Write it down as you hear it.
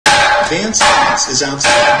Vance Lance is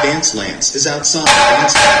outside. Vance Lance is outside.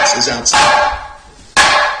 Vance Lance is outside.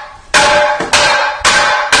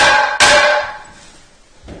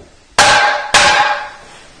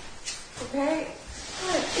 Okay.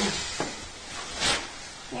 Good.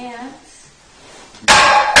 Vance.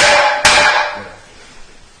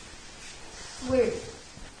 Wait.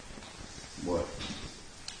 What?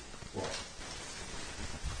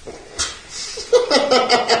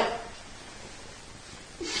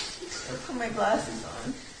 Put my glasses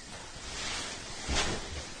on.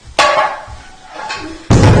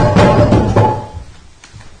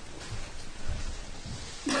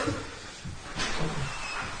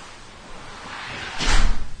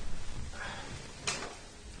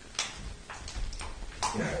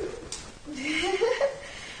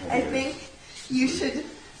 I think you should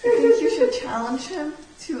challenge him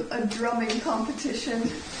to a drumming competition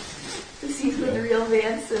to see who the real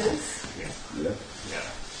Vance is. Yeah.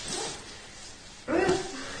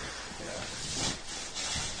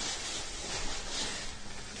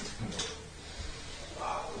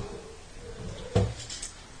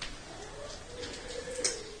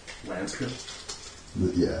 Lance kill?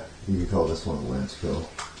 Yeah, you can call this one a Lance kill.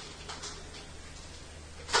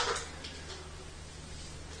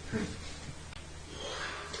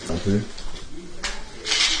 Okay.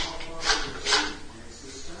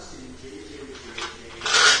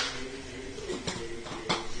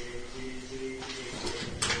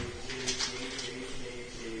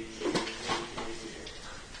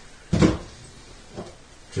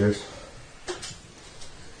 Cheers.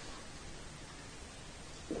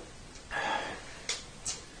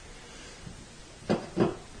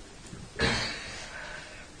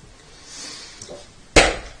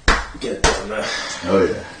 Get down there. Oh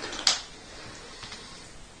yeah.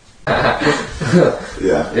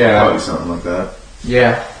 Yeah. Yeah. Probably something like that.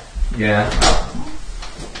 Yeah. Yeah.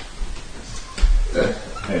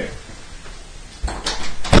 Hey.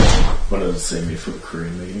 What does it say me for the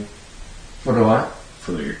Korean meeting? For the what?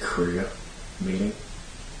 For your Korea meeting?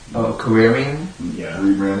 Oh, career meeting? Yeah.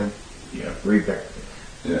 Rebranding. Yeah, rebrand.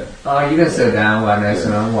 Yeah. Oh, you can sit down right next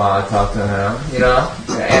to him while I talk to him. You know,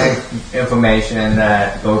 any information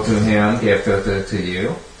that go to him get filtered to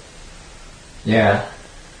you. Yeah.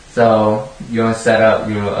 So you want to set up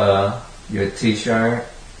your T-shirt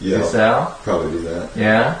yourself? Probably do that.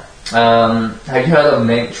 Yeah. Have you heard of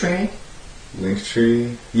Linktree?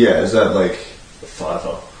 Linktree. Yeah. Is that like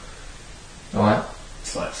Fiverr. What?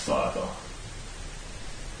 It's like Fiverr.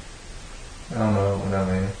 I don't know what that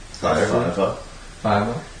means. Fiverr?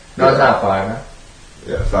 Fiverr? No, it's not Fiverr.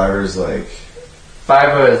 Yeah, Fiverr is like.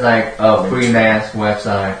 Fiverr is like a freelance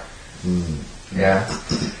website. Yeah.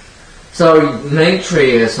 So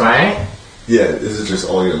Linktree is right. Yeah, is it just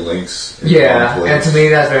all your links? Yeah, and to me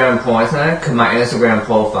that's very important. Cause my Instagram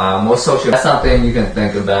profile, more social. That's something you can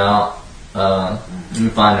think about. You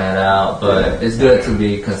find that out, but it's good to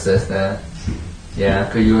be consistent. Yeah,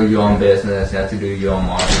 cause you're your own business. You have to do your own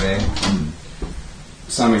marketing.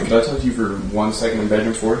 Simon, could I talk to you for 1 second in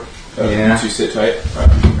bedroom 4? Yeah. You two sit tight.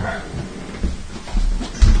 Alright.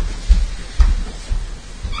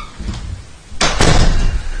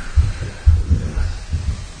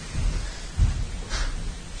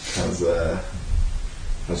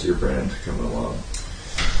 How's your brand coming along?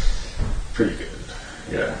 Pretty good.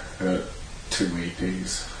 Yeah. I got 2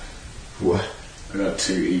 EPs. What? I got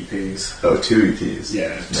 2 EPs. Oh, 2 EPs.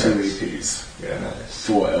 Yeah, Nice. 2 EPs. Yeah. Nice.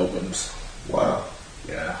 4 albums. Wow.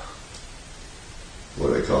 Yeah. What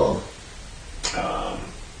are they called?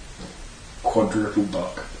 Quadruple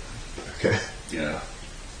buck. Okay. Yeah.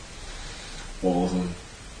 All of them.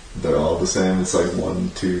 They're all the same. It's like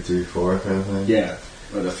 1, 2, 3, 4 kind of thing. Yeah.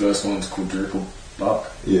 Well, the first one's quadruple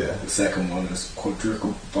buck. Yeah. The second one is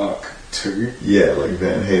quadruple buck 2. Yeah, like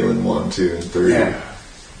Van Halen 1, 2, and 3. Yeah.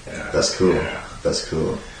 Yeah. That's cool. Yeah. That's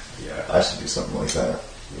cool. Yeah. I should do something like that.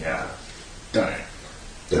 Yeah. Don't.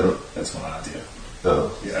 Don't. That's my idea.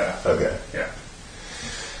 Oh. Yeah. Okay. Yeah.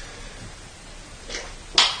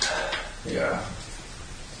 Yeah.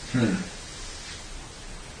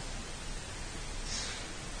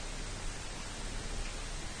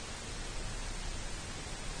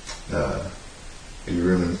 Are you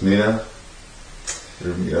rooming with me now?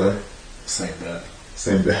 Rooming together? Same bed.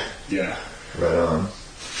 Same bed. Yeah. Right on.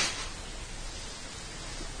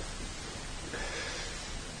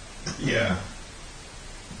 Yeah.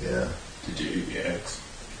 Yeah. Did you eat your eggs?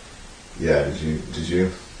 Yeah, did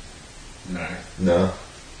you? No. No?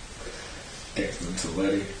 Gave them to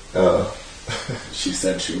Letty. Oh. She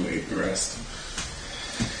said she would eat the rest.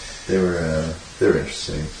 They were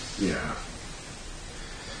interesting. Yeah.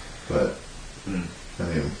 But I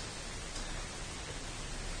mean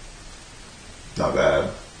Not bad.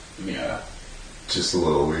 Yeah. Just a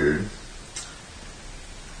little weird.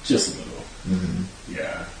 Just a little. Mm-hmm.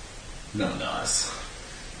 Yeah. Not nice.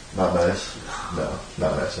 Not nice? No,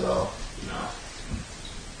 not nice at all. No.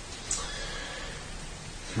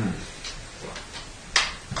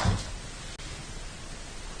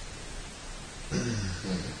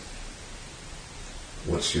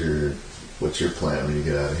 What's your plan when you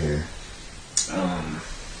get out of here?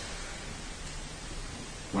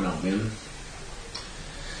 When I win,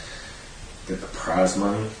 get the prize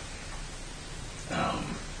money.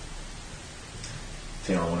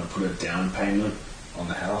 Think I want to put a down payment on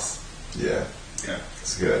the house. Yeah. Yeah.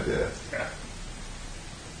 It's a good idea. Yeah.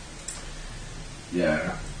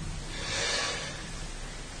 Yeah.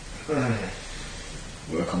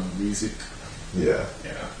 Work on the music. Yeah.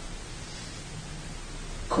 Yeah.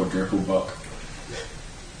 Quadruple buck.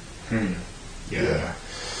 Yeah.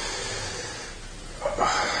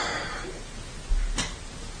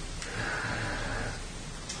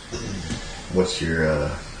 What's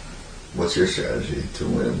your strategy to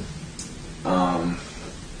win?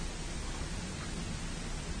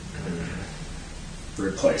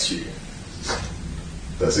 Replace you.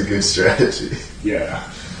 That's a good strategy. Yeah.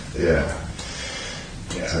 Yeah.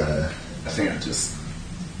 Yeah. I think I just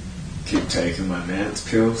keep taking my Vance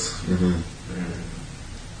pills.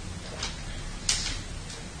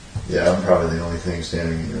 Yeah, I'm probably the only thing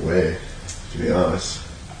standing in your way, to be honest.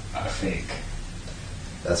 I think.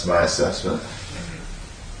 That's my assessment.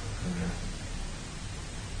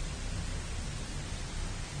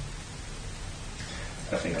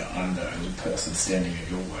 I think I'm the only person standing in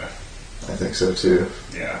your way. I think so too.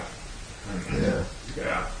 Yeah. Yeah.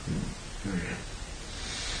 Yeah.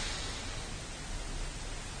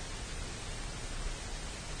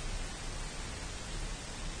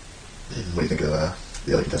 What do you think of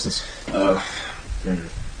the other contestants?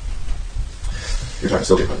 You're talking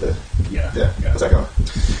Sylvia about that. Yeah. Yeah. How's that going?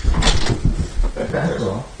 That's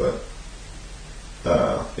cool. But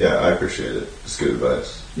yeah, I appreciate it. It's good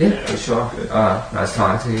advice. Yeah, for sure. Good. Nice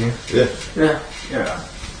talking to you. Yeah. Yeah. Yeah.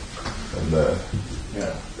 And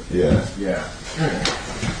Yeah. yeah. Yeah.